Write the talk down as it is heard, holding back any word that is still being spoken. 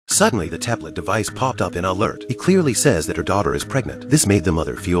Suddenly, the tablet device popped up an alert. It clearly says that her daughter is pregnant. This made the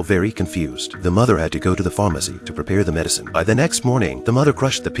mother feel very confused. The mother had to go to the pharmacy to prepare the medicine. By the next morning, the mother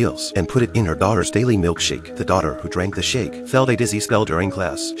crushed the pills and put it in her daughter's daily milkshake. The daughter, who drank the shake, felt a dizzy spell during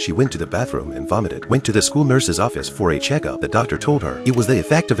class. She went to the bathroom and vomited. Went to the school nurse's office for a checkup. The doctor told her it was the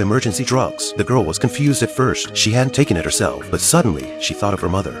effect of emergency drugs. The girl was confused at first. She hadn't taken it herself, but suddenly she thought of her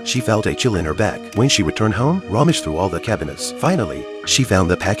mother. She felt a chill in her back. When she returned home, rummaged through all the cabinets. Finally, she found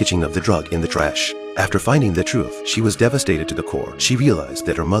the packaging of the drug in the trash. After finding the truth, she was devastated to the core. She realized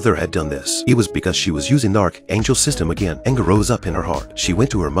that her mother had done this. It was because she was using the Archangel system again. Anger rose up in her heart. She went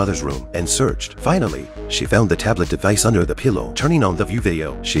to her mother's room and searched. Finally, she found the tablet device under the pillow. Turning on the view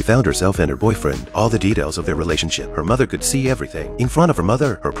video, she found herself and her boyfriend, all the details of their relationship. Her mother could see everything. In front of her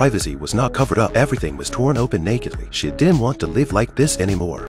mother, her privacy was not covered up. Everything was torn open nakedly. She didn't want to live like this anymore.